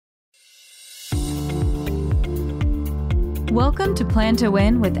Welcome to Plan to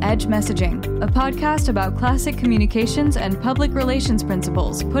Win with Edge Messaging, a podcast about classic communications and public relations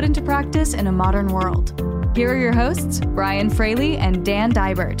principles put into practice in a modern world. Here are your hosts, Brian Fraley and Dan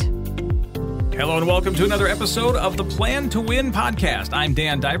Dybert. Hello and welcome to another episode of the Plan to Win podcast. I'm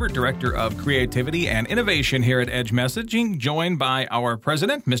Dan Dybert, Director of Creativity and Innovation here at Edge Messaging, joined by our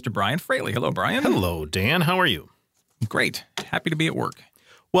president, Mr. Brian Fraley. Hello, Brian. Hello, Dan. How are you? Great. Happy to be at work.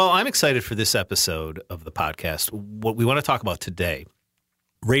 Well, I'm excited for this episode of the podcast. What we want to talk about today,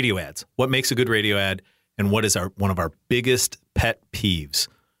 radio ads. What makes a good radio ad, and what is one of our biggest pet peeves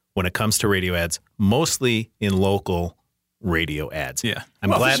when it comes to radio ads, mostly in local radio ads. Yeah. I'm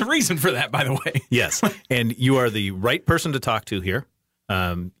glad there's a reason for that, by the way. Yes. And you are the right person to talk to here.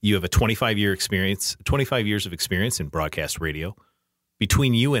 You have a 25 years of experience in broadcast radio.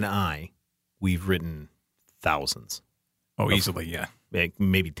 Between you and I, we've written thousands. Easily, yeah.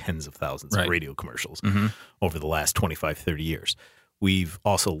 Maybe tens of thousands of radio commercials over the last 25, 30 years. We've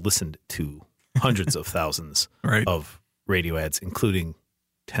also listened to hundreds of thousands of radio ads, including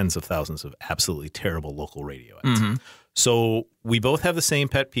tens of thousands of absolutely terrible local radio ads. So we both have the same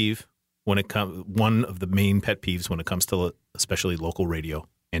pet peeve when it comes. One of the main pet peeves when it comes to especially local radio,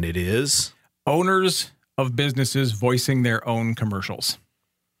 and it is owners of businesses voicing their own commercials.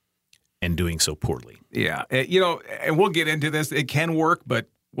 And doing so poorly. Yeah. And we'll get into this. It can work, but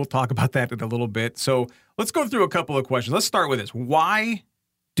we'll talk about that in a little bit. So let's go through a couple of questions. Let's start with this. Why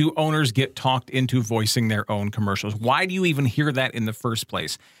do owners get talked into voicing their own commercials? Why do you even hear that in the first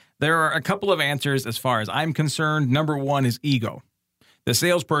place? There are a couple of answers as far as I'm concerned. Number one is ego. The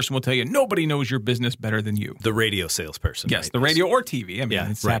salesperson will tell you, nobody knows your business better than you. The radio salesperson. Yes, right? the radio or TV. I mean,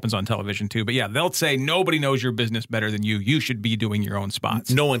 it happens on television too. But yeah, they'll say, nobody knows your business better than you. You should be doing your own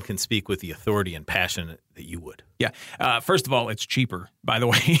spots. No one can speak with the authority and passion that you would. Yeah. First of all, it's cheaper, by the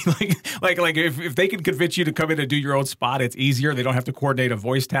way. like if they can convince you to come in and do your own spot, it's easier. They don't have to coordinate a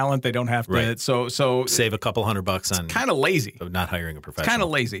voice talent. They don't have to. Right. So save a couple $100 on kind of lazy. Not hiring a professional. It's kind of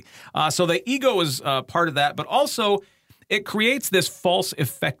lazy. So the ego is part of that, but also it creates this false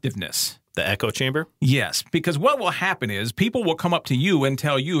effectiveness. The echo chamber? Yes, because what will happen is people will come up to you and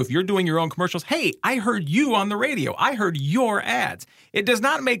tell you, if you're doing your own commercials, hey, I heard you on the radio. I heard your ads. It does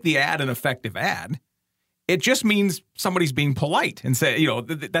not make the ad an effective ad. It just means somebody's being polite and say,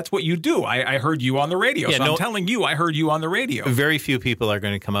 that's what you do. I heard you on the radio. Yeah, I'm telling you, I heard you on the radio. Very few people are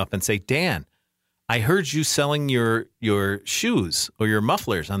going to come up and say, Dan, I heard you selling your shoes or your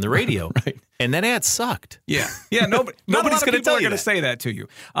mufflers on the radio, right. And that ad sucked. Yeah. Nobody's going to tell you. People are going to say that to you.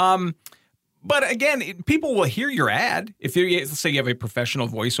 But again, people will hear your ad. If let's say you have a professional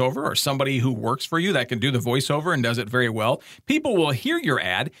voiceover or somebody who works for you that can do the voiceover and does it very well, people will hear your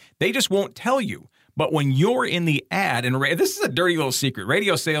ad. They just won't tell you. But when you're in the ad, and this is a dirty little secret,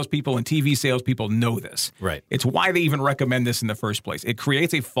 radio salespeople and TV salespeople know this. Right. It's why they even recommend this in the first place. It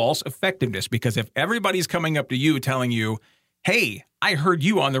creates a false effectiveness because if everybody's coming up to you telling you, hey, I heard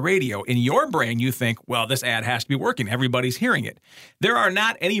you on the radio, in your brain you think, well, this ad has to be working. Everybody's hearing it. There are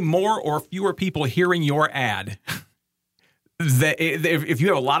not any more or fewer people hearing your ad. If you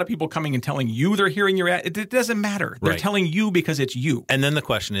have a lot of people coming and telling you they're hearing your ad, it doesn't matter. They're telling you because it's you. And then the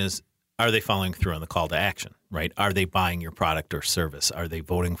question is, are they following through on the call to action, right? Are they buying your product or service? Are they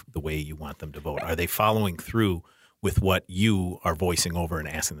voting the way you want them to vote? Are they following through with what you are voicing over and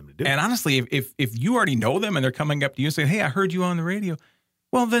asking them to do? And honestly, if you already know them and they're coming up to you and saying, hey, I heard you on the radio,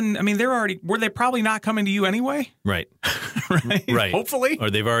 well, then, I mean, were they probably not coming to you anyway? Right. Right. Hopefully.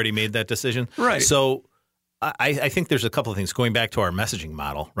 Or they've already made that decision. Right. So I think there's a couple of things going back to our messaging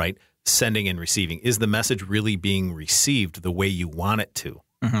model, right? Sending and receiving. Is the message really being received the way you want it to?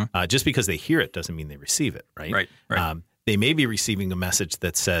 Just because they hear it doesn't mean they receive it, right? Right. They may be receiving a message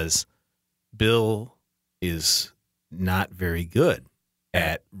that says, Bill is not very good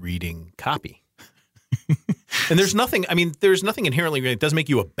at reading copy. And there's nothing inherently, it doesn't make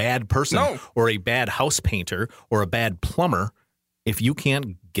you a bad person or a bad house painter or a bad plumber if you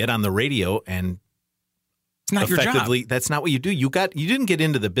can't get on the radio and it's not effectively, your job. That's not what you do. You didn't get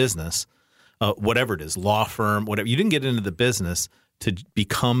into the business, whatever it is, law firm, whatever. You didn't get into the business to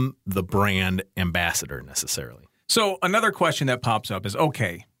become the brand ambassador necessarily. So another question that pops up is,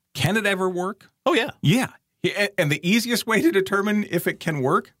 okay, can it ever work? Oh, yeah. Yeah. And the easiest way to determine if it can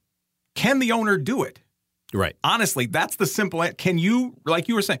work, can the owner do it? Right. Honestly, that's the simple. Can you, like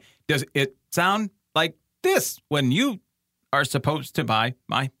you were saying, does it sound like this when you are supposed to buy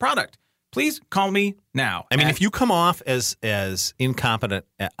my product? Please call me now. I mean, if you come off as incompetent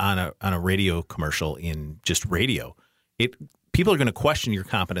on a radio commercial in just radio, people are going to question your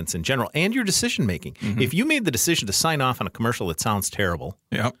competence in general and your decision making. If you made the decision to sign off on a commercial that sounds terrible,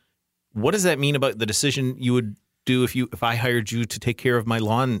 what does that mean about the decision you would do if I hired you to take care of my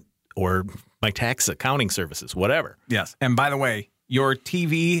lawn or my tax accounting services, whatever. Yes. And by the way, your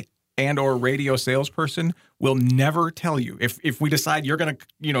TV and or radio salesperson will never tell you if we decide you're going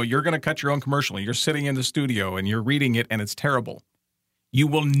to cut your own commercial and you're sitting in the studio and you're reading it and it's terrible. You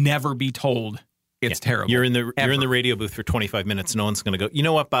will never be told it's terrible. You're in the radio booth for 25 minutes. No one's going to go, you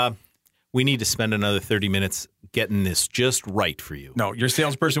know what, Bob? We need to spend another 30 minutes getting this just right for you. No, your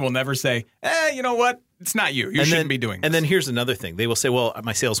salesperson will never say, you know what? It's not you. You shouldn't be doing this. And then here's another thing. They will say, well,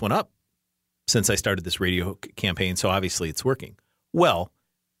 my sales went up since I started this radio campaign, so obviously it's working. Well,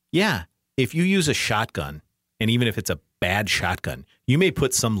 yeah, if you use a shotgun, and even if it's a bad shotgun, you may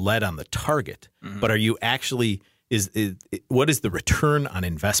put some lead on the target, but are you actually what is the return on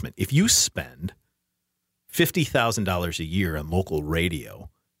investment? If you spend $50,000 a year on local radio,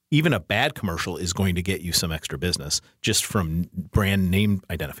 even a bad commercial is going to get you some extra business just from brand name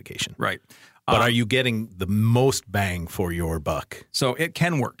identification. Right. But are you getting the most bang for your buck? So it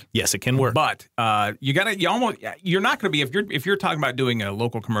can work. Yes, it can work. But you're not going to be, if you're talking about doing a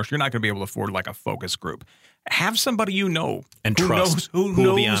local commercial, you're not going to be able to afford like a focus group. Have somebody you know and who trust who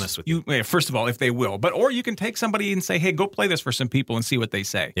will be honest with you. First of all, if they will, or you can take somebody and say, hey, go play this for some people and see what they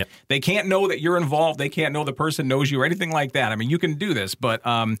say. Yep. They can't know that you're involved. They can't know the person knows you or anything like that. I mean, you can do this, but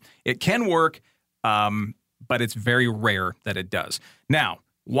it can work, but it's very rare that it does. Now,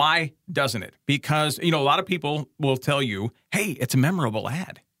 why doesn't it? Because, a lot of people will tell you, hey, it's a memorable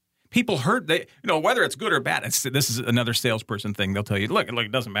ad. People heard whether it's good or bad. This is another salesperson thing. They'll tell you, look,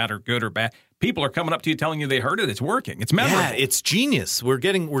 it doesn't matter, good or bad. People are coming up to you telling you they heard it. It's working. It's memorable. Yeah, it's genius. We're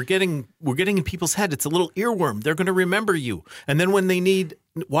getting in people's head. It's a little earworm. They're going to remember you. And then when they need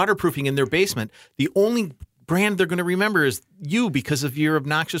waterproofing in their basement, the only brand they're going to remember is you because of your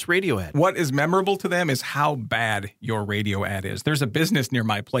obnoxious radio ad. What is memorable to them is how bad your radio ad is. There's a business near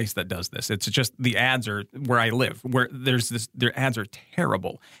my place that does this. It's just the ads are where I live, where their ads are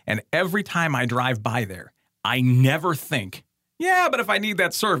terrible. And every time I drive by there, I never think, yeah, but if I need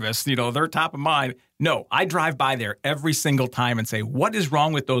that service, they're top of mind. No, I drive by there every single time and say, what is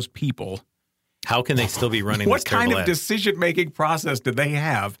wrong with those people? How can they still be running what this terrible kind of decision-making process do they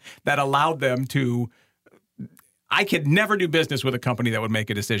have that allowed them to... I could never do business with a company that would make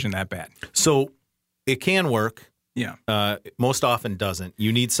a decision that bad. So it can work. Yeah. Most often doesn't.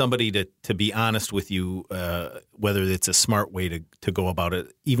 You need somebody to be honest with you, whether it's a smart way to go about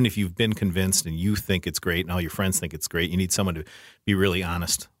it. Even if you've been convinced and you think it's great and all your friends think it's great, you need someone to be really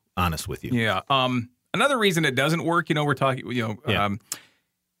honest with you. Yeah. Another reason it doesn't work, we're talking,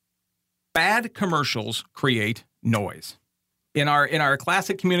 bad commercials create noise. In our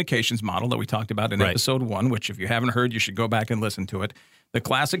classic communications model that we talked about in episode 1, which if you haven't heard, you should go back and listen to it. The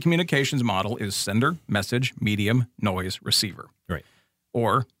classic communications model is sender, message, medium, noise, receiver. Right.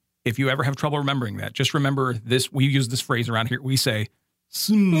 Or if you ever have trouble remembering that, just remember this. We use this phrase around here. We say,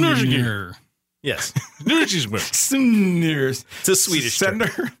 snurr. Yes. Snurr. It's a Swedish sender,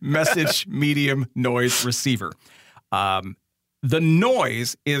 term. message, medium, noise, receiver. The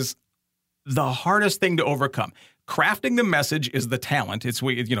noise is the hardest thing to overcome. Crafting the message is the talent. It's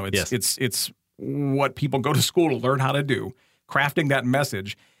what people go to school to learn how to do. Crafting that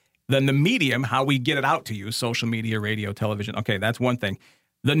message. Then the medium, how we get it out to you, social media, radio, television. Okay, that's one thing.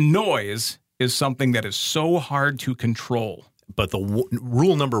 The noise is something that is so hard to control. But the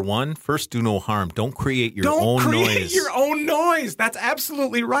rule number 1, first do no harm. Don't create your own noise. Don't create your own noise. That's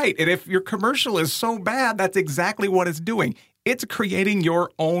absolutely right. And if your commercial is so bad, that's exactly what it's doing. It's creating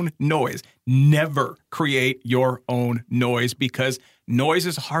your own noise. Never create your own noise because noise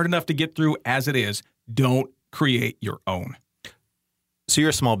is hard enough to get through as it is. Don't create your own. So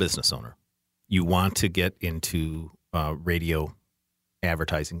you're a small business owner. You want to get into radio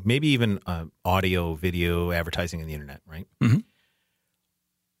advertising, maybe even audio, video advertising on the internet, right? Mm-hmm.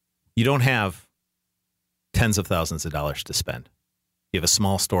 You don't have tens of thousands of dollars to spend. You have a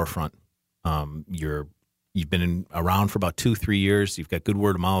small storefront. You've been around for about 2-3 years. You've got good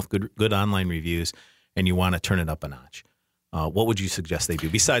word of mouth, good online reviews, and you want to turn it up a notch. What would you suggest they do?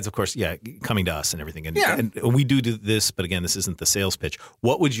 Besides, of course, coming to us and everything. And we do this, but again, this isn't the sales pitch.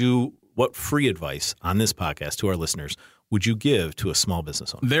 What free advice on this podcast to our listeners would you give to a small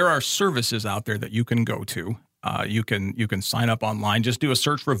business owner? There are services out there that you can go to. You can sign up online. Just do a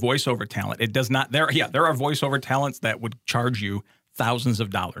search for voiceover talent. It does not there are voiceover talents that would charge you thousands of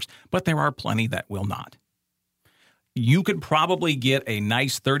dollars, but there are plenty that will not. You could probably get a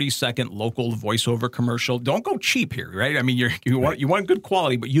nice 30-second local voiceover commercial. Don't go cheap here, right? I mean, you want good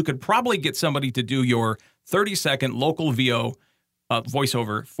quality, but you could probably get somebody to do your 30-second local VO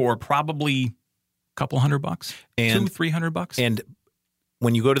voiceover for probably a couple $100, $200-300. And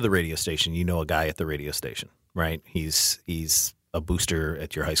when you go to the radio station, you know a guy at the radio station. right? He's a booster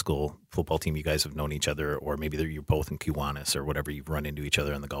at your high school football team. You guys have known each other, or maybe you're both in Kiwanis or whatever. You've run into each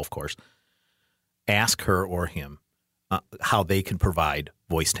other on the golf course. Ask her or him how they can provide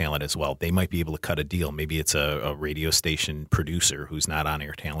voice talent as well. They might be able to cut a deal. Maybe it's a radio station producer who's not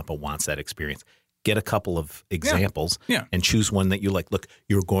on-air talent but wants that experience. Get a couple of examples and choose one that you like. Look,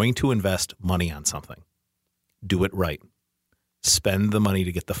 you're going to invest money on something. Do it right. Spend the money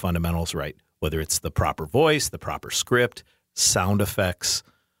to get the fundamentals right, whether it's the proper voice, the proper script, sound effects,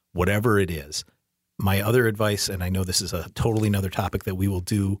 whatever it is. My other advice, and I know this is a totally another topic that we will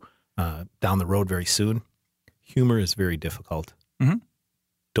do down the road very soon, humor is very difficult. Mm-hmm.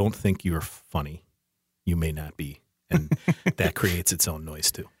 Don't think you're funny. You may not be. And that creates its own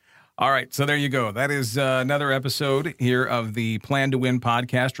noise too. All right. So there you go. That is another episode here of the Plan to Win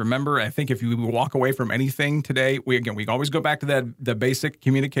podcast. Remember, I think if you walk away from anything today, we always go back to the basic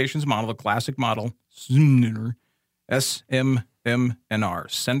communications model, the classic model,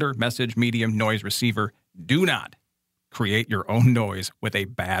 SMMNR, sender, message, medium, noise, receiver. Do not create your own noise with a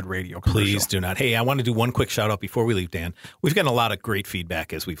bad radio commercial. Please do not. Hey, I want to do one quick shout out before we leave, Dan. We've gotten a lot of great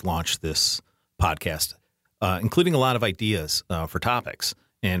feedback as we've launched this podcast, including a lot of ideas for topics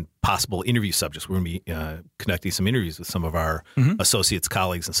and possible interview subjects. We're going to be conducting some interviews with some of our associates,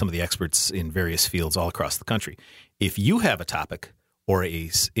 colleagues, and some of the experts in various fields all across the country. If you have a topic or a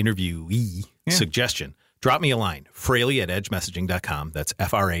interviewee suggestion, drop me a line, fraley@edgemessaging.com. That's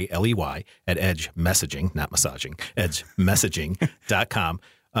FRALEY at edgemessaging, not massaging, edgemessaging.com.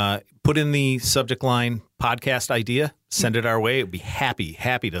 Put in the subject line podcast idea, send it our way. We'd be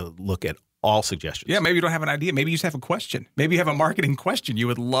happy to look at all suggestions. Yeah, maybe you don't have an idea. Maybe you just have a question. Maybe you have a marketing question you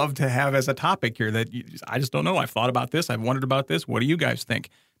would love to have as a topic here that I just don't know. I've thought about this. I've wondered about this. What do you guys think?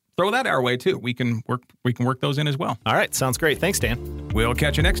 Throw that our way, too. We can work those in as well. All right. Sounds great. Thanks, Dan. We'll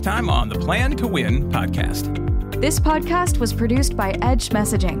catch you next time on the Plan to Win podcast. This podcast was produced by Edge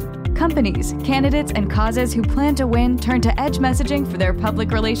Messaging. Companies, candidates, and causes who plan to win turn to Edge Messaging for their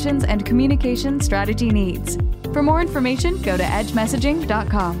public relations and communication strategy needs. For more information, go to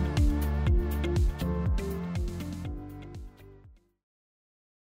edgemessaging.com.